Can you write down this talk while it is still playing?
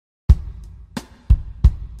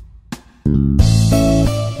Hello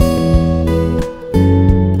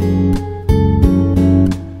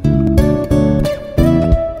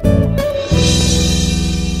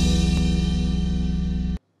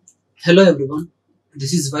everyone,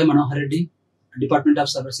 this is Manohar Reddy, Department of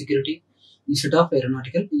Cybersecurity, Institute of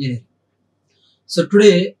Aeronautical Engineering. So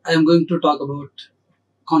today I am going to talk about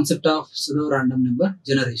concept of pseudo random number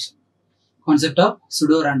generation. Concept of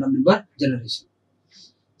pseudo random number generation.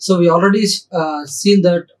 So we already seen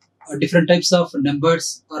that different types of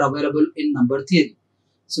numbers are available in number theory.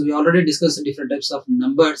 So we already discussed different types of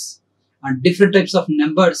numbers and different types of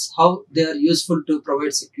numbers, how they are useful to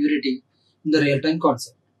provide security in the real-time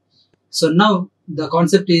concept. So now the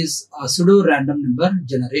concept is pseudo random number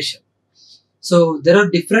generation. So there are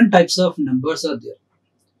different types of numbers are there,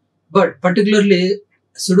 but particularly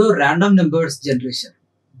pseudo random numbers generation.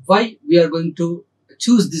 Why we are going to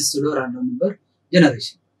choose this pseudo random number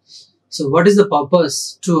generation? So what is the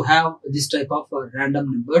purpose to have this type of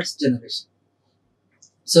random numbers generation?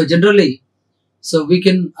 So generally, so we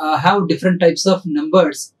can have different types of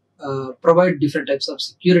numbers provide different types of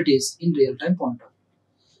securities in real time point of.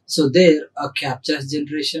 So there are captchas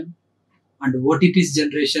generation and OTPs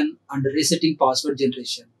generation and resetting password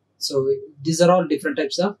generation. So these are all different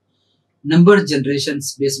types of number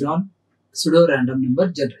generations based on pseudo random number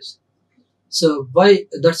generation. So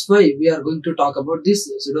that's why we are going to talk about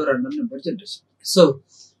this pseudo random number generation. So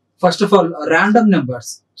first of all, random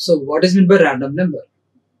numbers. So what is meant by random number?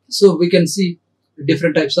 So we can see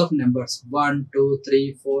different types of numbers: 1, 2,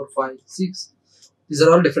 3, 4, 5, 6. These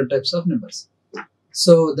are all different types of numbers.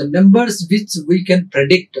 So the numbers which we can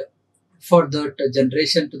predict for that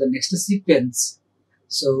generation to the next sequence.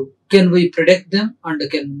 So can we predict them and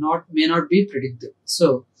may not be predicted.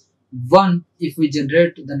 So 1, if we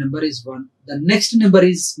generate the number is 1, the next number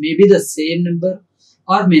is maybe the same number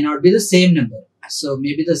or may not be the same number. So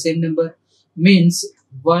maybe the same number means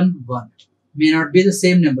 1, 1. May not be the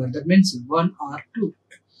same number, that means 1 or 2.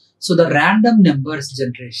 So the random numbers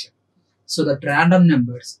generation. So that random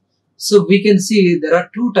numbers. So we can see there are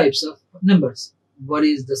two types of numbers. One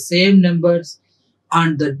is the same numbers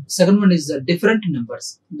and the second one is the different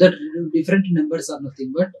numbers. The different numbers are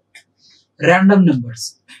nothing but random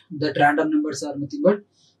numbers. That random numbers are nothing but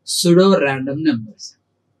pseudo random numbers.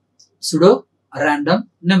 Pseudo random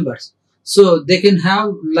numbers. So they can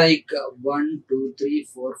have like 1, 2, 3,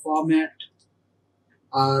 4 format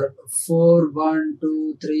or 4, 1,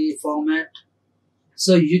 2, 3 format.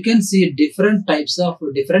 So you can see different types of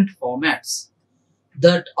different formats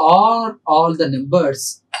that are all the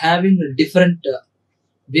numbers having different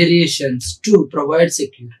variations to provide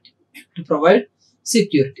security.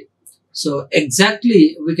 So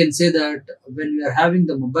exactly we can say that when we are having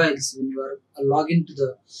the mobiles, when you are logging to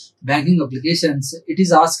the banking applications, it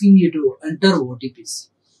is asking you to enter OTPs.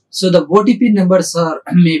 So the OTP numbers are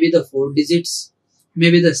maybe the 4 digits,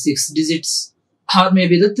 maybe the 6 digits, or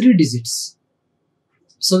maybe the 3 digits.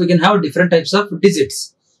 So we can have different types of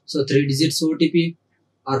digits. So 3 digits OTP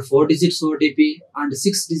or 4 digits OTP and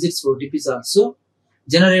 6 digits OTP is also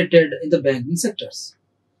generated in the banking sectors.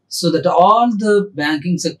 So that all the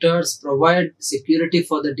banking sectors provide security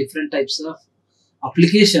for the different types of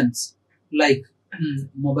applications like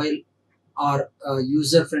mobile or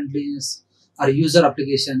user friendliness or user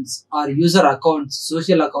applications or user accounts,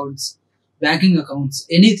 social accounts, banking accounts,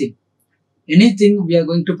 anything we are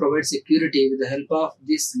going to provide security with the help of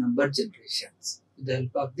these number generations.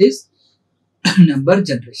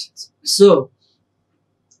 So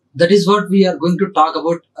that is what we are going to talk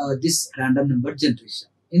about this random number generation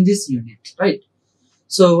in this unit, right?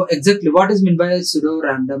 So exactly what is meant by pseudo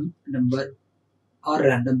random number or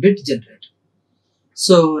random bit generator?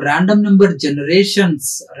 So random number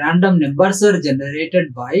generations, random numbers are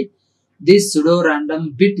generated by this pseudo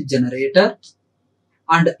random bit generator.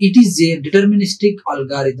 And it is a deterministic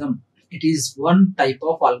algorithm. It is one type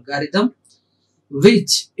of algorithm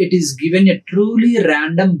which it is given a truly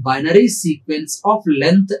random binary sequence of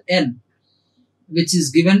length n, which is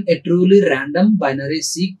given a truly random binary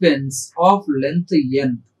sequence of length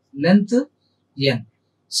n.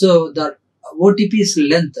 So the OTP is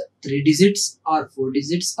length 3 digits or 4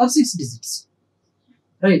 digits or 6 digits,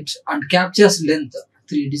 right? And captcha's length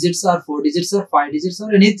 3 digits or 4 digits or 5 digits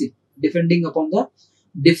or anything, depending upon the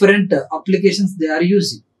different applications they are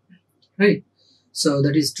using, right? So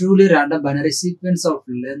that is truly random binary sequence of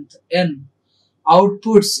length n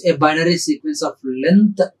outputs a binary sequence of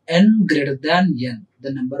length n greater than n.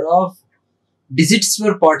 The number of digits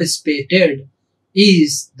were participated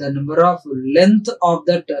is the number of length of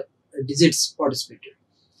that digits participated.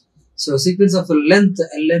 So sequence of length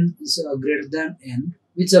ln is greater than n,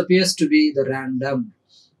 which appears to be the random.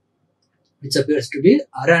 which appears to be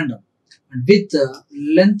random, and with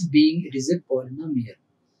length being it is a polynomial.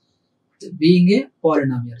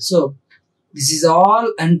 So this is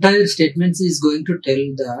all entire statements is going to tell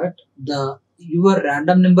that your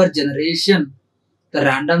random number generation, the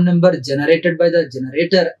random number generated by the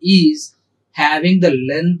generator is having the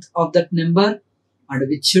length of that number, and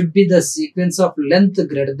which should be the sequence of length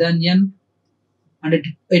greater than n, and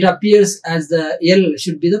it appears as the L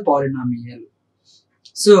should be the polynomial.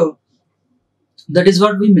 So that is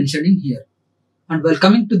what we mentioning here. And while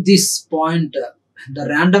coming to this point, the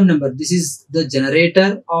random number, this is the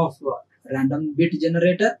generator of random bit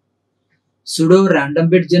generator, pseudo random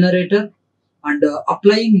bit generator, and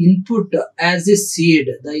applying input as a seed.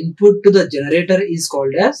 The input to the generator is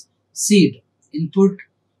called as seed. Input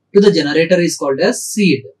to the generator is called as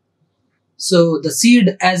seed. So the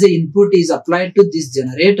seed as a input is applied to this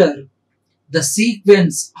generator. The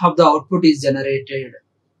sequence of the output is generated.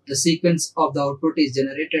 The sequence of the output is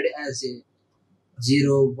generated as a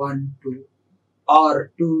 0, 1, 2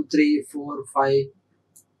 or 2, 3, 4, 5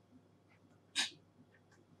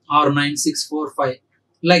 or 9, 6, 4, 5,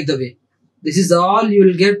 like the way. This is all you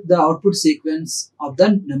will get the output sequence of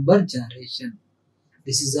the number generation.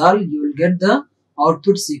 This is all you will get the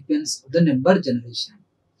output sequence of the number generation.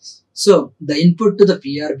 So the input to the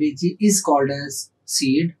PRBG is called as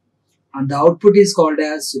seed, and the output is called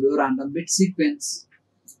as pseudo random bit sequence.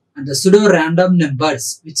 And the pseudo random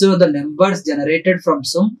numbers, which are the numbers generated from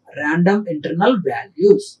some random internal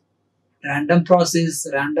values, random process,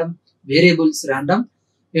 random variables, random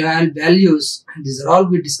values, and these are all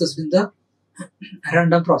we discussed in the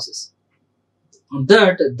random process. On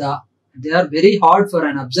that, they are very hard for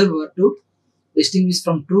an observer to distinguish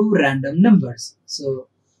from true random numbers. So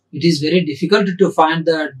it is very difficult to find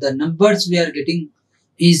that the numbers we are getting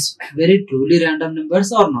is very truly random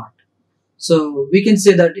numbers or not. So we can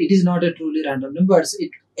say that it is not a truly random numbers,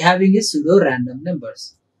 it having a pseudo random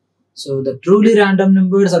numbers. So the truly random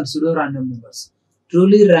numbers and pseudo random numbers.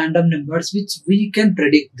 Truly random numbers which we can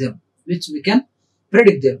predict them,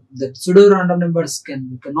 The pseudo random numbers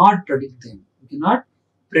we cannot predict them. We cannot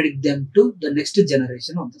predict them to the next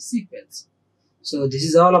generation of the sequence. So this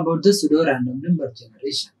is all about the pseudo random number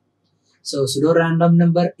generation. So pseudo random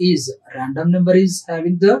number is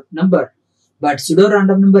having the number, but pseudo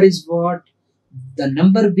random number is what? The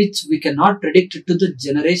number which we cannot predict to the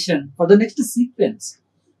generation for the next sequence.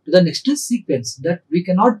 That we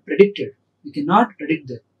cannot predict it. We cannot predict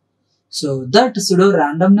that. So that pseudo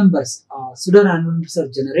random numbers are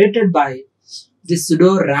generated by this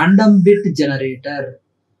pseudo random bit generator.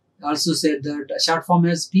 Also said that short form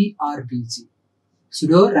as PRBG.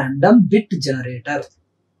 Pseudo random bit generator.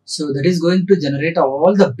 So that is going to generate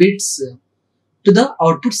all the bits to the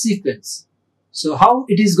output sequence. So how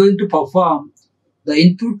it is going to perform? The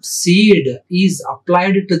input seed is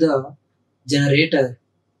applied to the generator.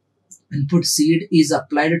 Input seed is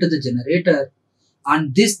applied to the generator,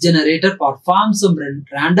 and this generator performs some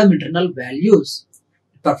random internal values.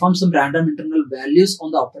 It performs some random internal values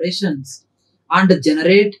on the operations and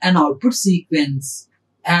generate an output sequence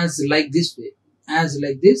as like this way.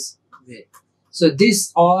 So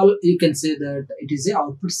this all you can say that it is a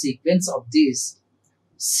output sequence of this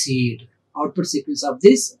seed.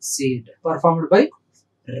 Performed by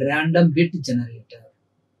random bit generator.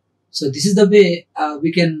 So this is the way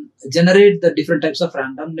we can generate the different types of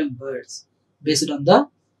random numbers based on the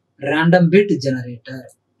random bit generator,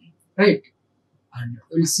 right? And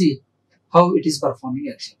we'll see how it is performing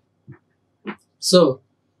actually. So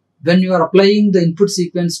when you are applying the input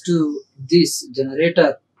sequence to this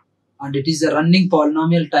generator and it is a running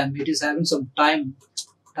polynomial time, it is having some time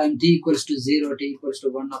t equals to 0, t equals to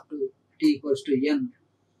 1 up to t equals to n.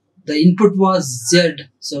 The input was z,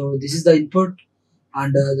 so this is the input,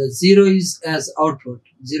 and the 0 is as output.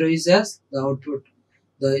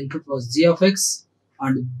 The input was g of x,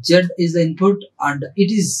 and z is the input, and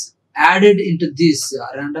it is added into this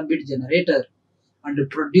random bit generator and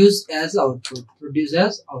produced as output.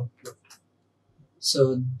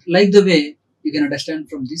 So like the way you can understand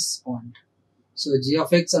from this point. So g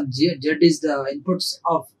of x and z is the inputs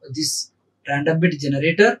of this random bit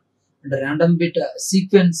generator and the random bit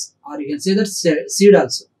sequence, or you can say that seed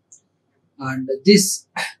also. And this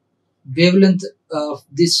wavelength of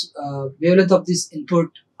this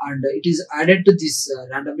input, and it is added to this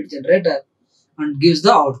random bit generator and gives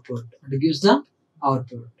the output.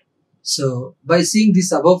 So by seeing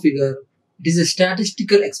this above figure, it is a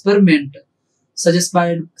statistical experiment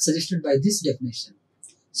suggested by this definition.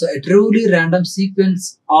 So a truly random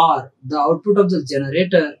sequence or the output of the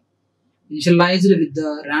generator initialized with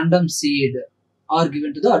the random seed are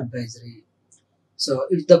given to the advisory. So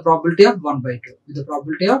it's the probability of 1 by 2. With the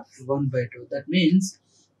probability of 1 by 2. That means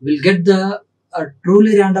we'll get the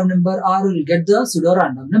truly random number or we'll get the pseudo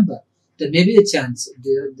random number. There may be a chance.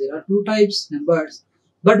 There are two types numbers,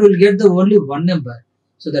 but we'll get the only one number.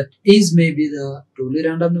 So that is maybe the truly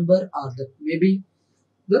random number or that may be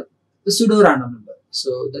the pseudo random number.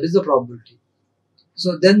 So that is the probability.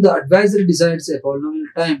 So then the advisor decides a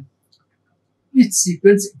polynomial time which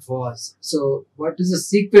sequence it was. So what is the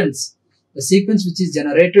sequence? The sequence which is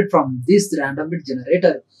generated from this random bit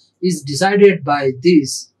generator is decided by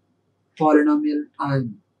this polynomial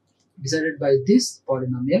time. Decided by this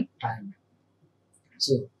polynomial time.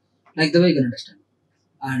 So like the way you can understand.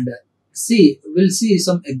 And we'll see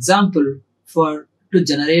some example to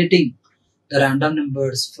generating the random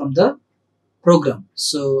numbers from the program.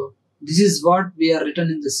 So this is what we are written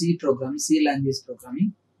in the C program, C language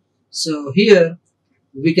programming. So here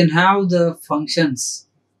we can have the functions.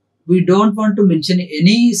 We don't want to mention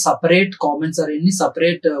any separate comments or any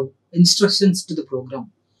separate instructions to the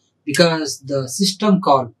program because the system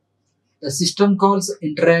calls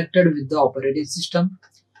interacted with the operating system.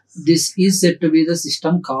 This is said to be the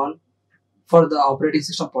system call for the operating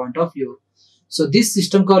system point of view. So this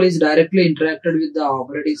system call is directly interacted with the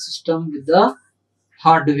operating system with the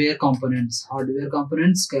hardware components,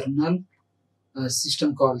 kernel,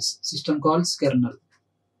 system calls kernel.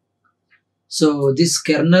 So this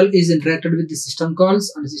kernel is interacted with the system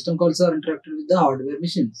calls and system calls are interacted with the hardware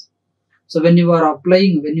machines. So when you are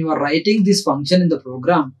writing this function in the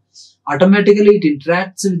program, automatically it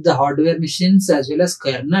interacts with the hardware machines as well as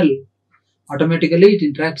kernel. Automatically it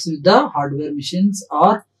interacts with the hardware machines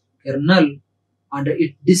or kernel and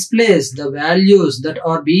it displays the values that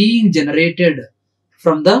are being generated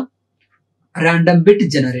from the random bit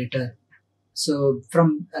generator. So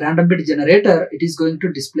from random bit generator, it is going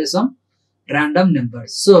to display some random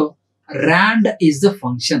numbers. So rand is the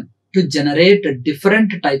function to generate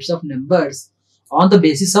different types of numbers on the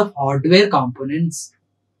basis of hardware components.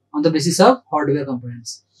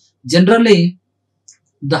 Generally,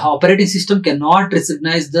 the operating system cannot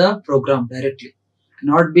recognize the program directly.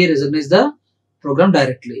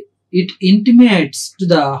 It intimates to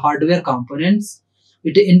the hardware components.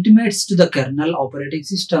 It intimates to the kernel operating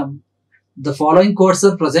system. The following codes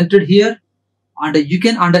are presented here, and you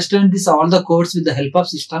can understand all the codes with the help of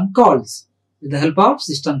system calls.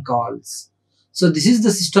 So this is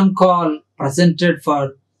the system call presented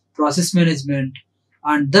for process management,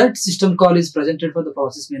 and that system call is presented for the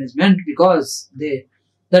process management because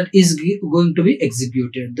that is going to be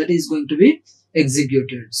executed.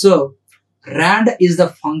 So rand is the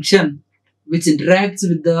function which interacts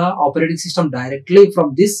with the operating system directly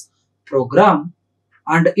from this program,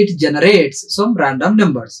 and it generates some random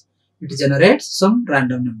numbers.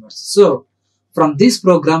 So from this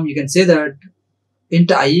program, you can say that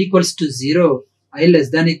int I equals to 0, I less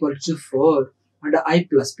than equal to 4, and I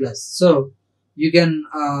plus plus. So you can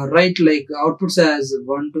write like outputs as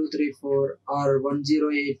 1, 2, 3, 4, or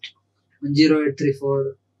 108,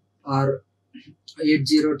 10834, or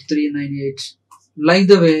 80398. Like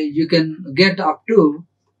the way you can get up to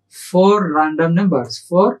 4 random numbers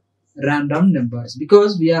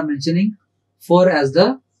because we are mentioning 4 as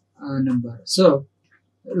the number. So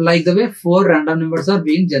like the way 4 random numbers are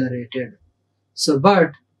being generated. So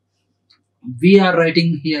but we are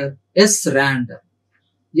writing here srand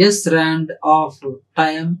of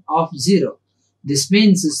time of 0. This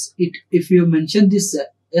means if you mention this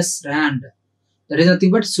srand, that is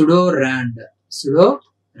nothing but pseudo rand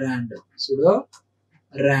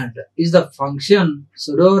is the function.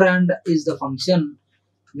 Pseudo rand is the function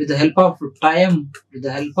with the help of time.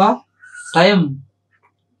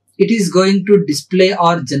 It is going to display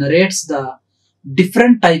or generates the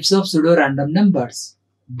different types of pseudo random numbers.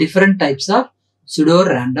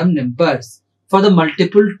 For the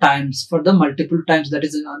multiple times. That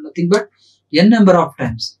is nothing but n number of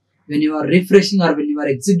times. When you are refreshing or when you are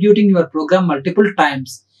executing your program multiple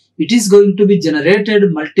times, it is going to be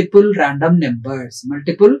generated multiple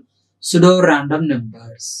pseudo random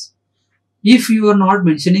numbers. If you are not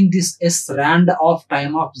mentioning this srand of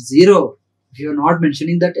time of 0,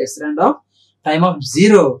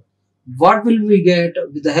 what will we get?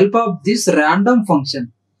 With the help of this random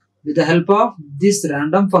function, we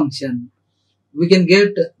can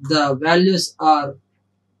get the values are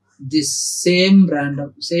this same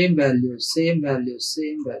values.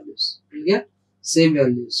 You get same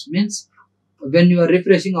values means when you are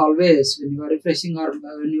refreshing or when you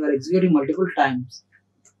are executing multiple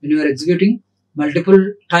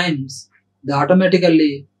times,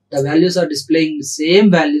 automatically the values are displaying same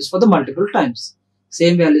values for the multiple times.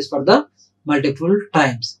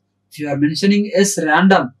 if you are mentioning s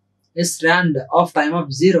rand of time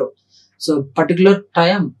of 0, so particular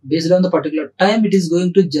time, based on the particular time, it is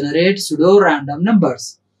going to generate pseudo random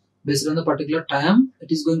numbers. Based on the particular time,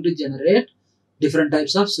 it is going to generate different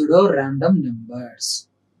types of pseudo random numbers.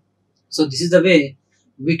 So this is the way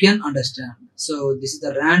we can understand. So this is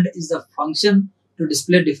the rand is the function to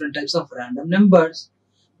display different types of random numbers.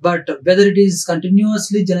 But whether it is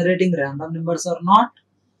continuously generating random numbers or not,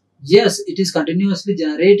 yes, it is continuously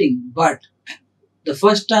generating, but the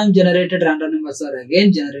first time generated random numbers are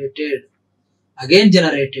again generated,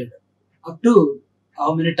 up to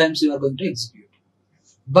how many times you are going to execute.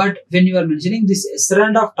 But when you are mentioning this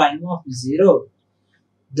srand of time of 0,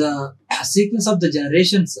 the sequence of the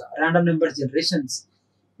generations, random number generations,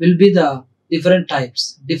 will be the different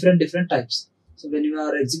types. So when you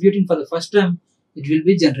are executing for the first time, it will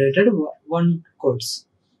be generated one codes.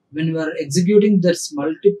 When you are executing this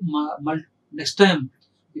next time,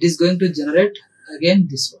 it is going to generate again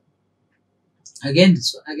this one, again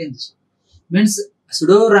this one. Means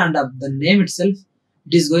pseudo random, the name itself,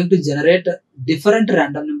 it is going to generate different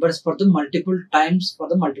random numbers for the multiple times, for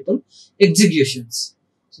the multiple executions.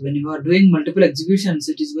 So when you are doing multiple executions,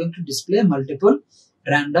 it is going to display multiple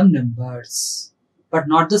random numbers, but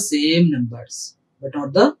not the same numbers. But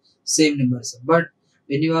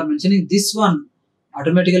when you are mentioning this one,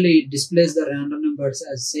 automatically it displays the random numbers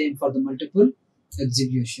as same for the multiple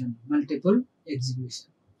execution.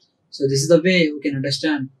 So this is the way we can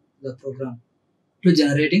understand the program to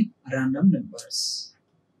generating random numbers.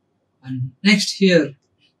 And next here,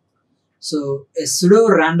 so a pseudo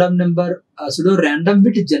random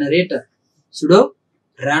bit generator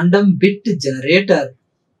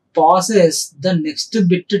passes the next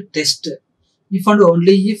bit test if and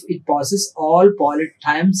only if it passes all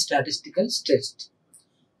polytime statistical test.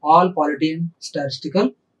 All polytime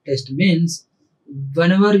statistical test means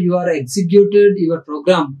whenever you are executed your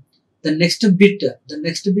program, the next bit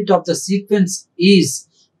of the sequence is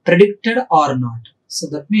predicted or not. So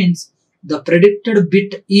that means the predicted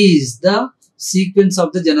bit is the sequence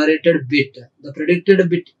of the generated bit. The predicted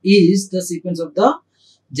bit is the sequence of the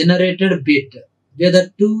generated bit. Whether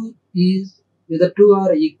two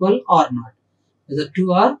are equal or not.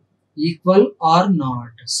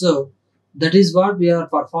 So that is what we are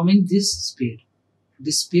performing this speed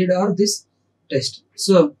or this test.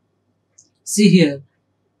 So see here.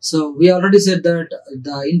 So we already said that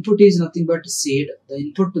the input is nothing but seed. The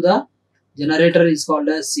input to the generator is called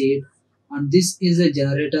as seed, and this is a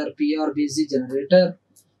generator, PRBC generator,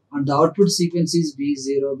 and the output sequence is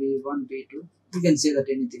B0, B1, B2. You can say that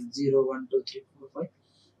anything 0, 1, 2, 3, 4, 5,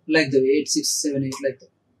 like the way 8, 6, 7, 8, like that.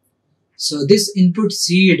 So this input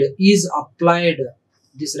seed is applied.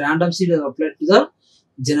 This random seed is applied to the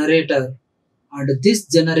generator, and this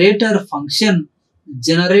generator function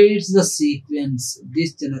generates the sequence.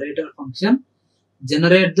 This generator function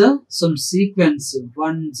generate some sequence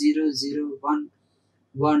 1 0 0 1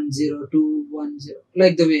 1 0 2 1 0,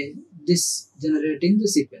 like the way this generating the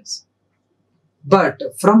sequence. But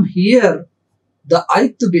from here, the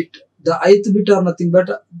ith bit are nothing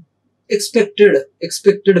but expected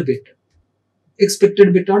bit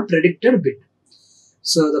or predicted bit.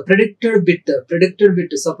 So the predicted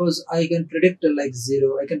bit, suppose I can predict like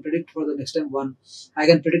 0, I can predict for the next time 1, I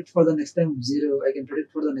can predict for the next time 0, I can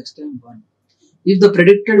predict for the next time 1. If the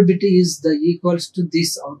predicted bit is the equals to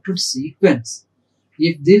this output sequence,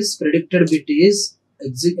 if this predicted bit is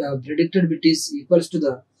equals to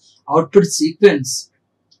the output sequence,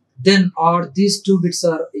 then or these two bits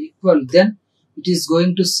are equal, then it is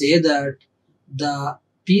going to say that the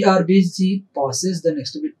PRBC passes the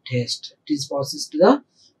next bit test. It is passes to the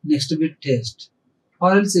next bit test,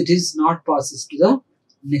 or else it is not passes to the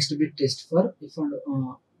next bit test for the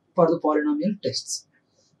polynomial tests.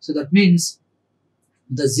 So that means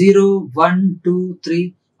the 0, 1, 2,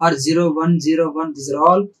 3 or 0, 1, 0, 1, these are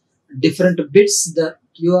all different bits that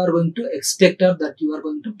you are going to expect or that you are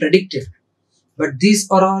going to predict it. But these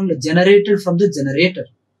are all generated from the generator.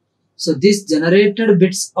 So these generated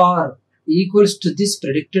bits are equals to this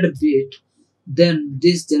predicted bit, then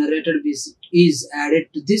this generated bit is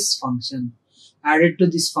added to this function, and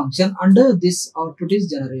this output is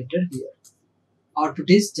generated here.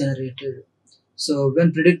 So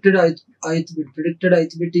when predicted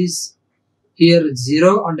ith bit is here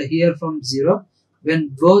 0 and here from 0, when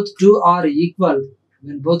both two are equal,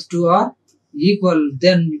 then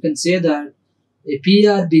you can say that a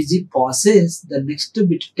PRBG passes the next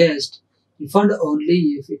bit test if and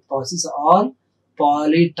only if it passes all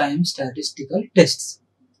polytime statistical tests.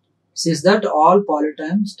 It says that all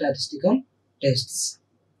polytime statistical tests.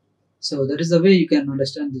 So that is the way you can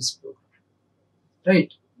understand this program,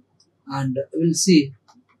 right? and we'll see.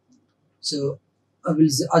 So I will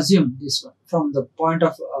assume this one from the point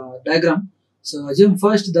of diagram. So assume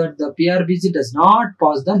first that the PRBG does not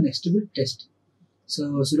pass the next bit test.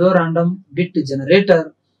 So pseudo random bit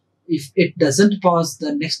generator, if it doesn't pass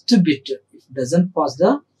the next bit,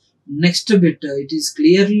 it is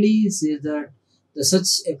clearly says that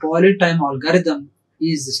such a polytime algorithm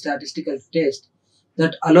is a statistical test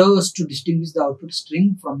that allows to distinguish the output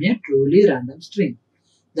string from a truly random string.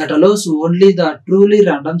 That allows only the truly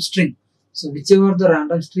random string. So whichever the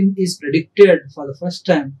random string is predicted for the first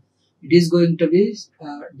time, it is going to be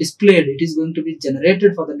displayed, it is going to be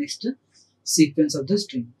generated for the next sequence of the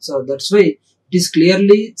string. So that's why it is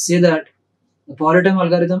clearly say that the polytime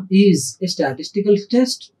algorithm is a statistical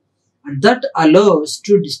test, and that allows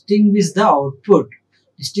to distinguish the output.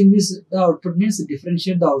 Distinguish the output means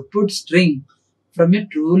differentiate the output string from a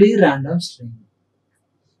truly random string.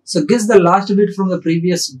 So guess the last bit from the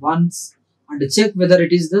previous ones and check whether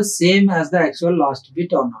it is the same as the actual last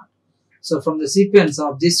bit or not. So from the sequence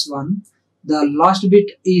of this one, the last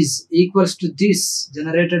bit is equals to this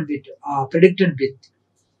generated bit, predicted bit.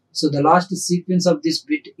 So the last sequence of this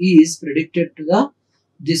bit is predicted to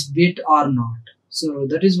this bit or not. So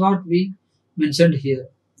that is what we mentioned here.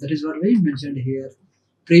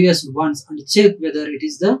 Previous ones, and check whether it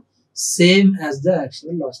is the same as the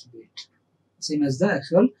actual last bit.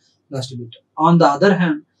 On the other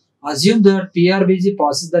hand, assume that PRBG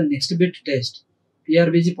passes the next bit test.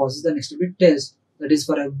 That is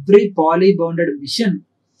for every poly-bounded mission,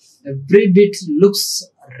 every bit looks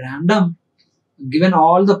random given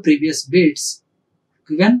all the previous bits.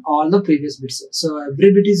 So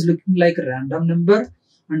every bit is looking like a random number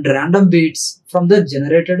and random bits from the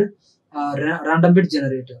generated random bit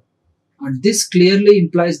generator. And this clearly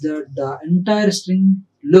implies that the entire string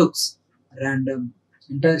looks random.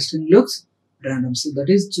 So that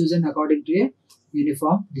is chosen according to a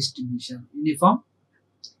uniform distribution.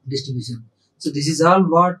 So this is all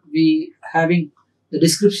what we having the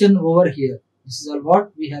description over here. So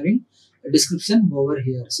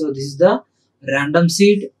this is the random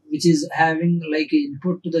seed which is having like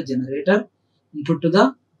input to the generator,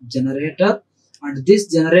 and this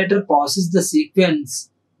generator passes the sequence.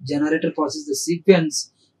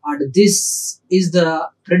 And this is the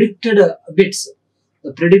predicted bits.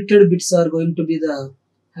 The predicted bits are going to be the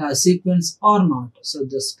sequence or not. So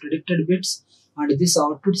this predicted bits and this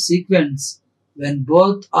output sequence, when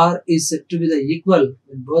both are said to be the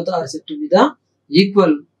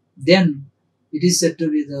equal, then it is said to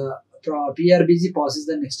be the PRBG passes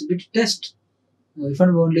the next bit test. If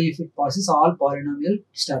and only if it passes all polynomial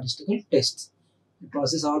statistical tests.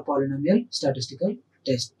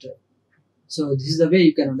 So this is the way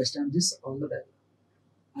you can understand this all the time.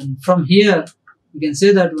 And from here, you can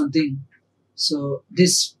say that one thing. So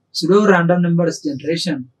this pseudo random numbers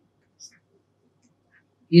generation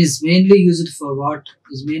is mainly used for what?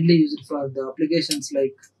 Is mainly used for the applications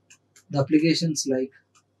like applications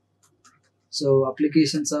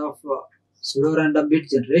of pseudo random bit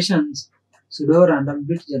generation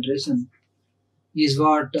is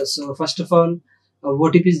what? So first of all,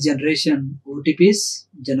 OTPs generation.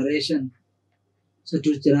 So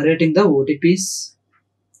to generating the OTPs,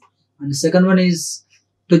 and the second one is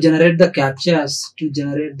to generate the captchas.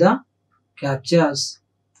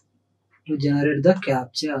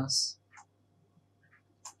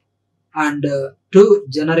 And to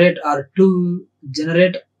generate or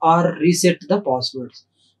reset the passwords.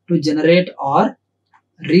 Reset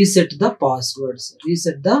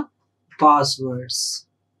the passwords.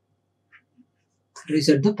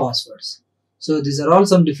 So these are all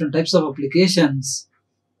some different types of applications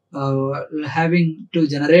having to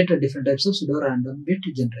generate different types of pseudo random bit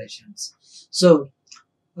generations. So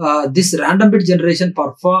this random bit generation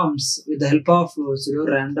performs with the help of pseudo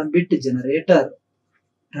random bit generator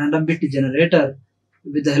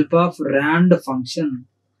with the help of rand function.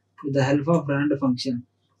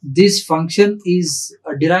 This function is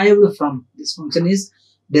derived from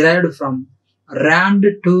rand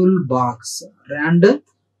toolbox.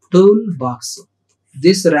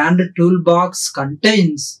 This rand toolbox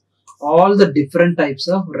contains all the different types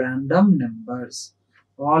of random numbers.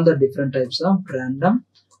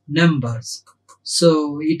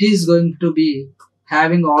 So it is going to be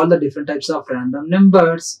having all the different types of random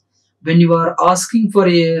numbers. When you are asking for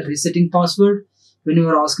a resetting password, when you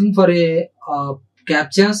are asking for a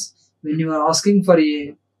captchas, when you are asking for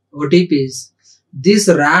a OTPs, this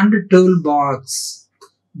rand toolbox,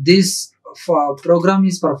 this program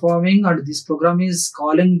is performing, and this program is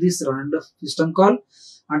calling this random system call,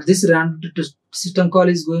 and this random system call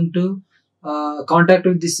is going to contact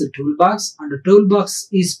with this toolbox, and the toolbox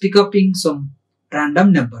is picking some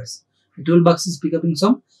random numbers. The toolbox is picking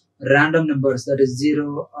some random numbers, that is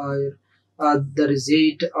 0 or that is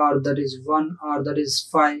 8 or that is 1 or that is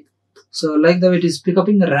 5. So like that it is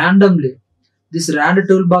picking randomly. This random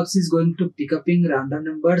toolbox is going to picking random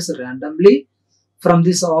numbers randomly from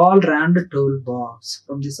this all random toolbox.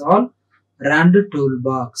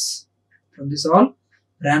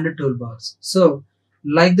 So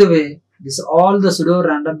like the way this all the pseudo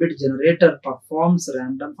random bit generator performs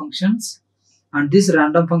random functions, and these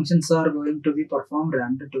random functions are going to be performed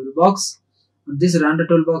random toolbox, and this random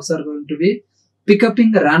toolbox are going to be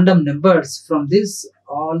picking random numbers from this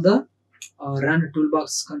all the random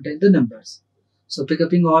toolbox contain the numbers. So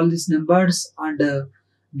picking all these numbers and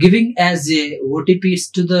giving as a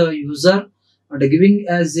OTPs to the user, and giving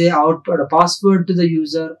as a output a password to the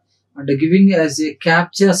user, and giving as a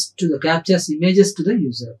captchas images to the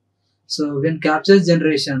user. So when captchas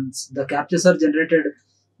generations, the captchas are generated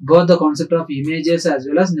both the concept of images as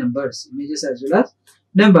well as numbers.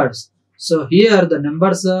 So here the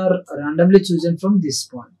numbers are randomly chosen from this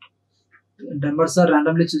point. Numbers are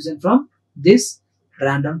randomly chosen from this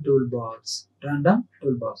random toolbox.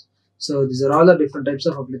 So these are all the different types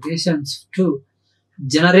of applications to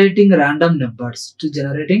generating random numbers,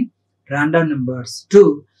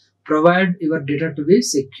 to provide your data to be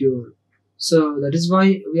secure. So that is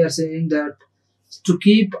why we are saying that to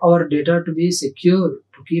keep our data to be secure,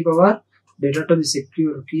 keep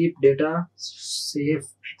data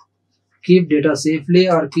safely,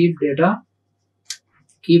 or keep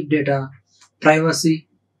data privacy.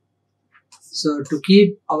 So to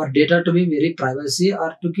keep our data to be very privacy,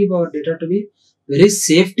 or to keep our data to be very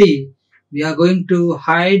safety, we are going to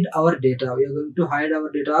hide our data. Or we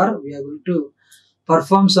are going to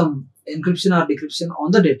perform some encryption or decryption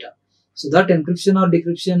on the data. So that encryption or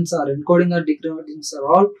decryptions or encoding or decodings are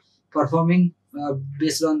all performing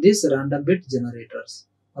based on these random bit generators.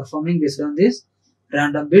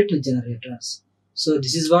 So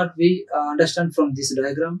this is what we understand from this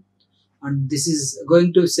diagram, and this is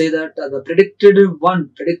going to say that the predicted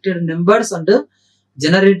numbers and the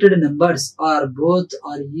generated numbers are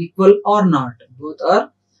equal or not.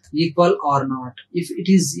 If it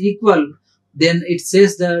is equal, then it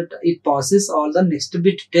says that it passes all the next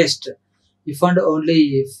bit test. If and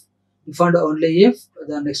only if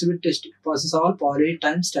the next bit test passes all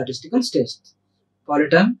polytime statistical tests,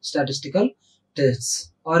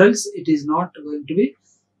 or else it is not going to be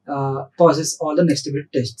passes all the next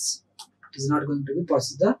bit tests. It is not going to be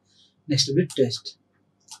passes the next bit test.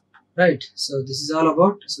 Right. So this is all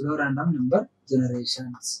about pseudo random number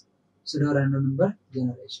generations.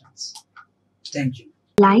 Thank you.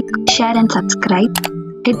 Like, share and subscribe.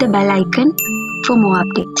 Hit the bell icon for more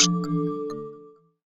updates.